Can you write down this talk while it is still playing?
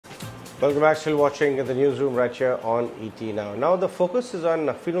Welcome back. Still watching the newsroom right here on ET Now. Now the focus is on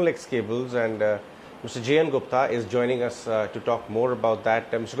Finolex Cables, and Mr. J.N. Gupta is joining us to talk more about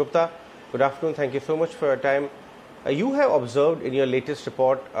that. Mr. Gupta, good afternoon. Thank you so much for your time. You have observed in your latest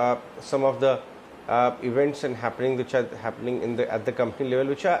report some of the events and happening which are happening at the company level,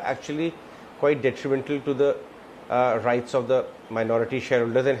 which are actually quite detrimental to the rights of the minority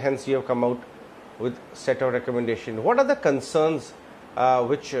shareholders, and hence you have come out with set of recommendations. What are the concerns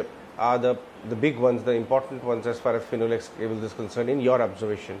which are the big ones, the important ones as far as Finolex Cables is concerned, in your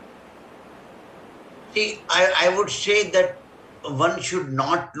observation? See, I would say that one should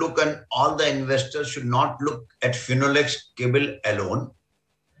not look, and all the investors should not look at Finolex Cable alone.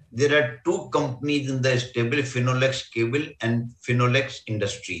 There are two companies in the stable, Finolex Cable and Finolex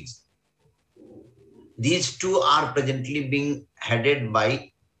Industries. These two are presently being headed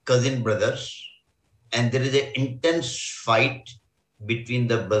by cousin brothers, and there is an intense fight between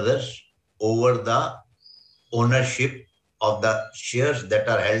the brothers over the ownership of the shares that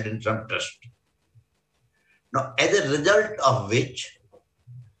are held in some trust. Now, as a result of which,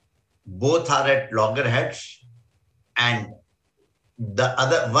 both are at loggerheads, and the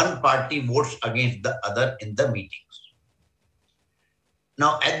other one party votes against the other in the meetings.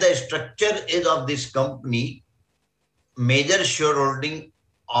 Now, as the structure is of this company, major shareholding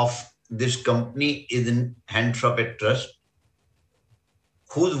of this company is in hands of a trust,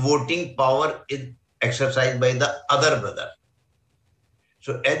 whose voting power is exercised by the other brother.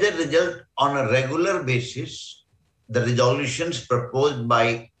 So as a result, on a regular basis, the resolutions proposed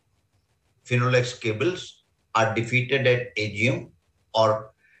by Finolex Cables are defeated at AGM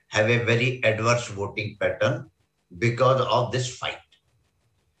or have a very adverse voting pattern because of this fight.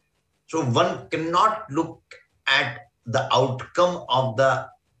 So one cannot look at the outcome of the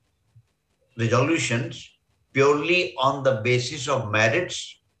resolutions purely on the basis of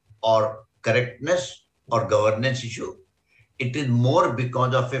merits or correctness or governance issue. It is more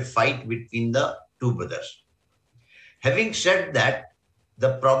because of a fight between the two brothers. Having said that,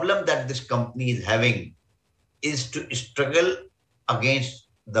 the problem that this company is having is to struggle against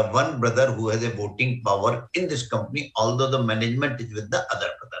the one brother who has a voting power in this company, although the management is with the other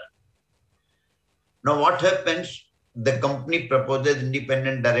brother. Now what happens? The company proposes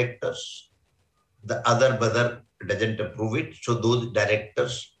independent directors. The other brother doesn't approve it. So those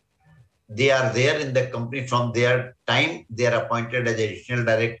directors, they are there in the company from their time. They are appointed as additional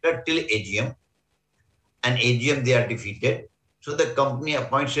director till AGM. And AGM, they are defeated. So the company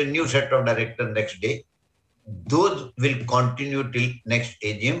appoints a new set of directors next day. Those will continue till next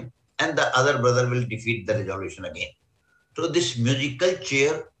AGM, and the other brother will defeat the resolution again. So this musical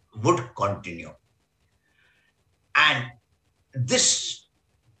chair would continue. And this,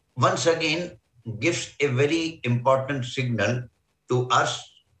 once again, gives a very important signal to us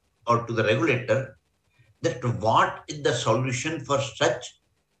or to the regulator that what is the solution for such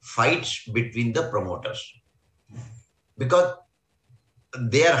fights between the promoters. Because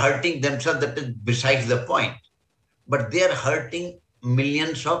they are hurting themselves, that is besides the point. But they are hurting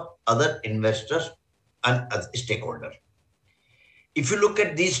millions of other investors and other stakeholders. If you look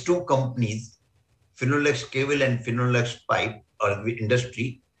at these two companies, Finolex Cable and Finolex Pipe or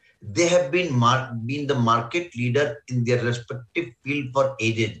Industry, they have been the market leader in their respective field for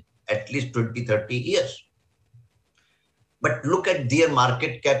ages, at least 20, 30 years. But look at their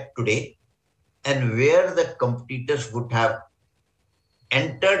market cap today and where the competitors would have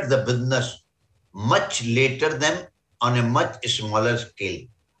entered the business much later than on a much smaller scale.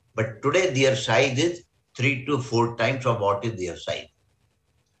 But today their size is 3 to 4 times of what is their size.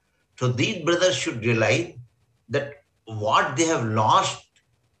 So these brothers should realize that what they have lost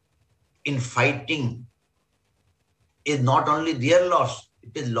in fighting is not only their loss, it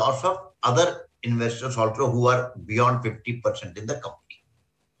is loss of other investors also who are beyond 50% in the company.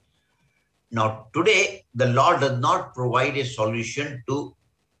 Now today, the law does not provide a solution to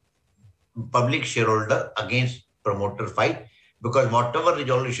public shareholder against promoter fight, because whatever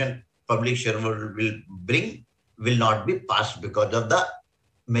resolution public shareholder will bring will not be passed because of the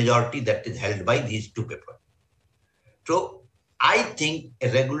majority that is held by these two people. So I think a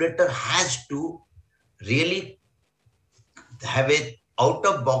regulator has to really have a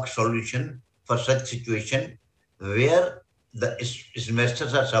out-of-box solution for such situation where the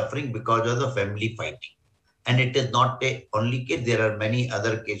investors are suffering because of the family fighting. And it is not a only case. There are many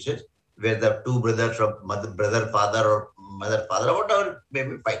other cases where the two brothers or brother, father or mother, father, or whatever may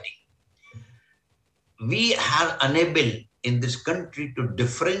be fighting. We are unable in this country to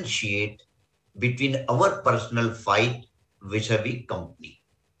differentiate between our personal fight vis-a-vis company.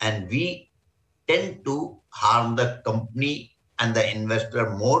 And we tend to harm the company and the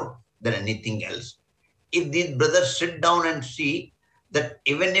investor more than anything else. If these brothers sit down and see that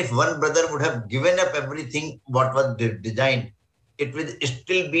even if one brother would have given up everything what was designed, it will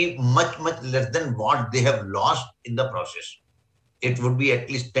still be much, much less than what they have lost in the process. It would be at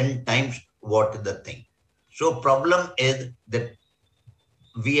least 10 times what is the thing. So problem is that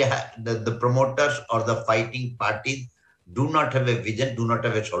we have the promoters or the fighting parties do not have a vision, do not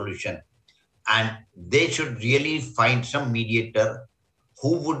have a solution. And they should really find some mediator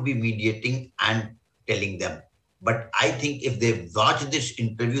who would be mediating and telling them. But I think if they watch this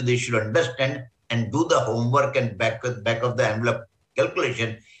interview, they should understand and do the homework and back of the envelope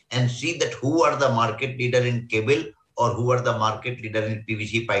calculation and see that who are the market leader in cable or who are the market leader in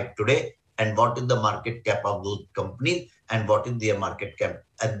PVC pipe today and what is the market cap of those companies and what is their market cap.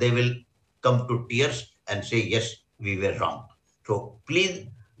 And they will come to tears and say, yes, we were wrong. So please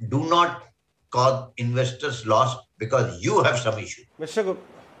do not cause investors loss because you have some issue. Mr.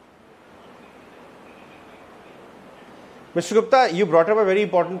 Gupta, you brought up a very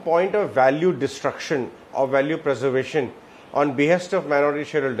important point of value destruction or value preservation on behest of minority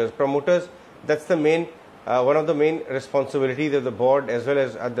shareholders, promoters. That's the main, one of the main responsibilities of the board as well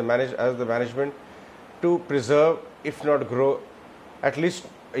as the management to preserve, if not grow, at least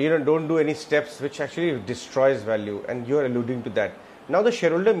don't do any steps which actually destroys value, and you are alluding to that. Now the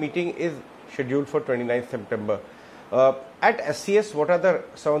shareholder meeting is scheduled for 29th September. At SCS, what are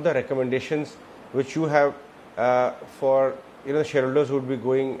some of the recommendations which you have for the shareholders who would be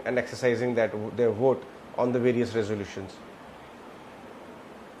going and exercising their vote on the various resolutions?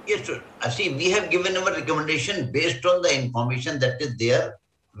 Yes, sir. See, we have given our recommendation based on the information that is there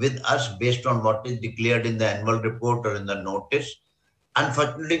with us, based on what is declared in the annual report or in the notice.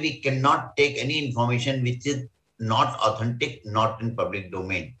 Unfortunately, we cannot take any information which is not authentic, not in public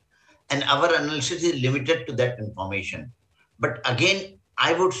domain. And our analysis is limited to that information. But again,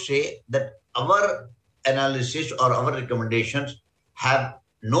 I would say that our analysis or our recommendations have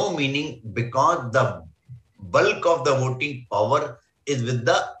no meaning because the bulk of the voting power is with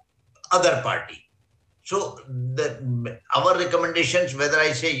the other party. So our recommendations, whether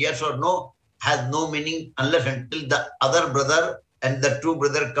I say yes or no, has no meaning unless until the other brother and the two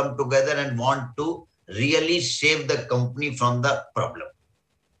brother come together and want to really save the company from the problem.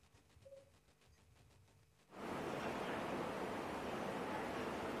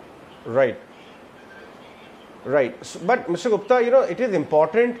 Right. Right. So, but Mr. Gupta, it is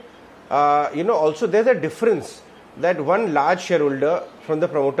important, also there's a difference that one large shareholder from the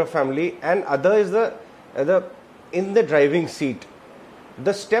promoter family and other is in the driving seat.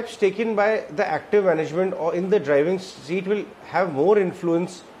 The steps taken by the active management or in the driving seat will have more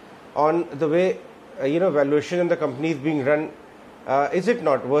influence on the way, valuation in the company is being run, is it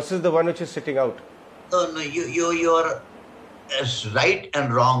not, versus the one which is sitting out? No, you are right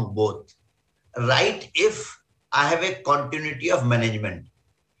and wrong both. Right if I have a continuity of management.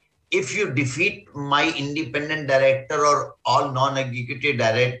 If you defeat my independent director or all non-executive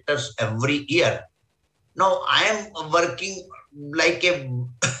directors every year, now I am working like a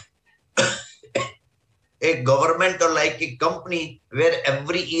government or like a company where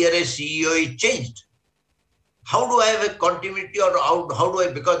every year a CEO is changed. How do I have a continuity or how do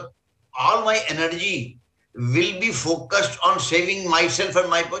I, because all my energy will be focused on saving myself and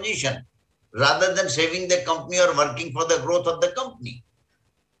my position rather than saving the company or working for the growth of the company.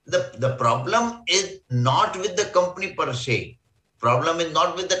 The problem is not with the company per se. Problem is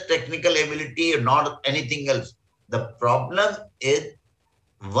not with the technical ability or not anything else. The problem is,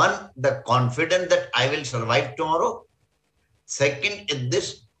 one, the confidence that I will survive tomorrow. Second is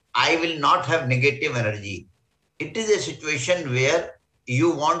this, I will not have negative energy. It is a situation where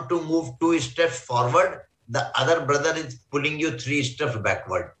you want to move 2 steps forward, the other brother is pulling you 3 steps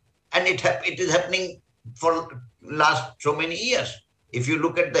backward. And it is happening for last so many years. If you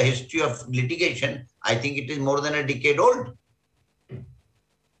look at the history of litigation, I think it is more than a decade old.